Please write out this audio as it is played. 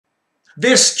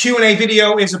This Q&A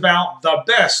video is about the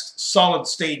best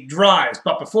solid-state drives.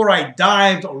 But before I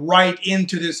dive right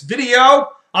into this video,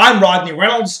 I'm Rodney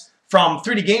Reynolds from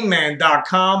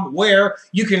 3dgameman.com, where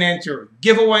you can enter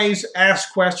giveaways,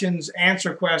 ask questions,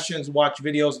 answer questions, watch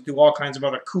videos, do all kinds of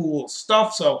other cool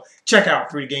stuff. So check out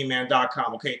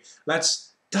 3dgameman.com. Okay,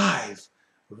 let's dive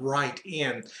right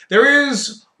in. There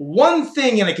is one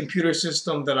thing in a computer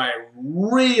system that I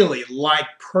really like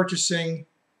purchasing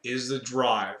is the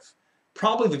drive.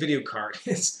 Probably the video card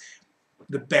is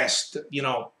the best,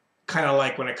 kind of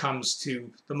like when it comes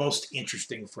to the most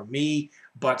interesting for me,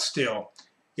 but still,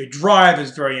 your drive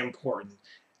is very important.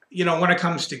 When it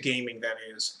comes to gaming, that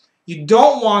is. You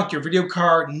don't want your video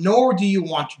card, nor do you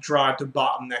want your drive to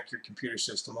bottleneck your computer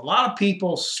system. A lot of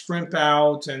people scrimp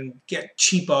out and get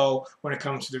cheapo when it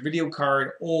comes to their video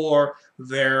card or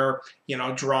their,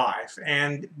 drive.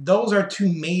 And those are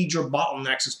two major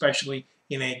bottlenecks, especially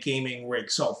in a gaming rig.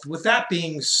 So with that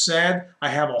being said, I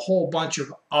have a whole bunch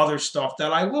of other stuff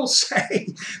that I will say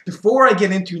before I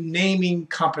get into naming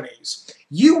companies.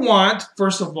 You want,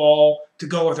 first of all, to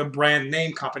go with a brand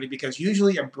name company, because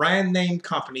usually a brand name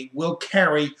company will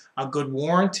carry a good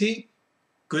warranty,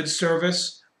 good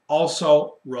service,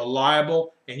 also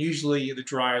reliable, and usually the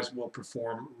drives will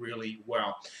perform really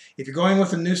well. If you're going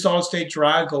with a new solid state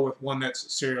drive, go with one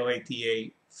that's serial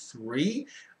ATA3.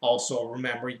 Also,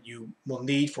 remember, you will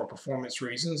need, for performance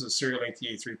reasons, a serial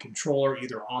ATA3 controller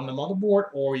either on the motherboard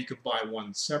or you could buy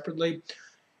one separately.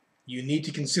 You need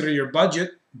to consider your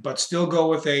budget, but still go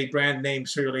with a brand name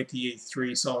serial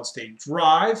ATA3 solid state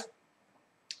drive.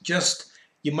 Just,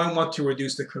 you might want to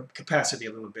reduce the capacity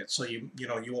a little bit, so you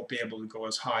won't be able to go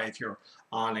as high if you're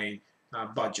on a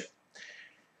budget.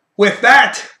 With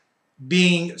that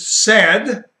being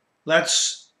said,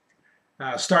 let's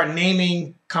start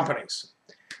naming companies.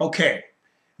 Okay,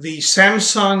 the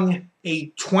Samsung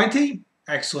 820,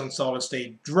 excellent solid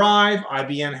state drive.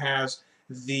 IBM has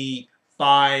the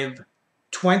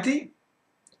 520.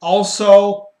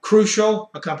 Also, Crucial,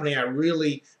 a company I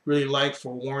really like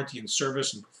for warranty and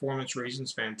service and performance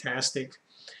reasons, fantastic.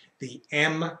 The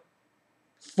M4,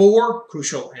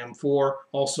 Crucial M4.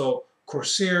 Also,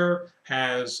 Corsair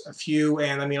has a few,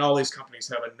 and I mean, all these companies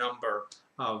have a number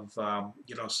of,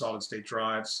 solid state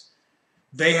drives.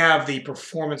 They have the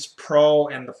Performance Pro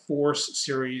and the Force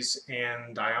series,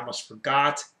 and I almost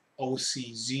forgot,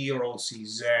 OCZ or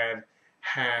OCZ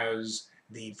has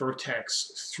the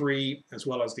Vertex 3 as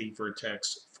well as the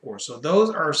Vertex 4. So those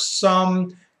are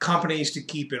some companies to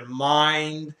keep in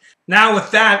mind. Now with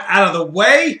that out of the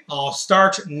way, I'll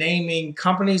start naming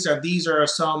companies, and these are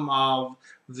some of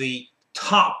the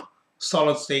top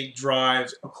solid-state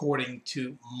drives according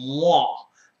to moi.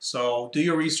 So do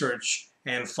your research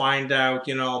and find out,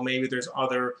 maybe there's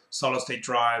other solid-state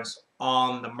drives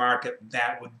on the market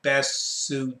that would best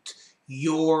suit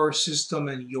your system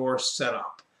and your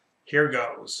setup. Here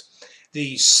goes.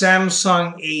 The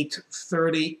Samsung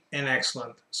 830, an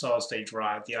excellent solid-state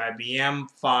drive. The IBM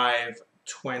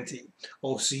 520.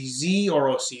 OCZ or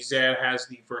OCZ has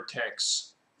the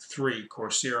Vertex 3.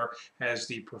 Corsair has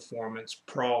the Performance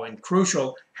Pro, and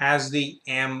Crucial has the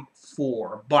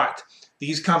M4. But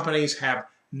these companies have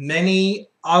many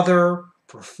other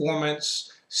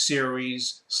performance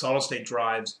series solid-state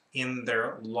drives in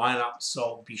their lineup,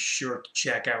 so be sure to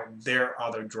check out their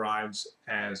other drives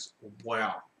as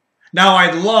well. Now,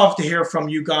 I'd love to hear from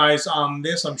you guys on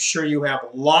this. I'm sure you have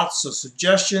lots of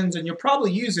suggestions, and you're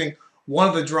probably using one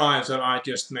of the drives that I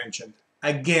just mentioned.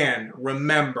 Again,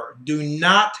 remember, do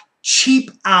not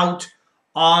cheap out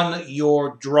on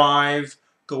your drive.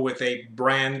 Go with a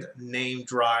brand name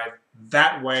drive.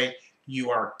 That way,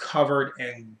 you are covered,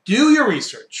 and do your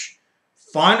research.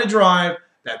 Find a drive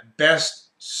that best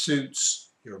suits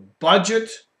your budget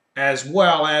as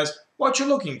well as what you're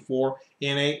looking for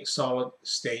in a solid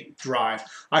state drive.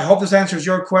 I hope this answers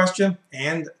your question,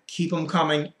 and keep them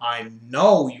coming. I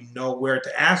know you know where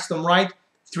to ask them, right?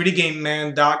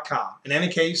 3dgameman.com. In any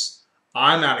case,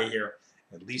 I'm out of here.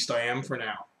 At least I am for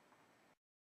now.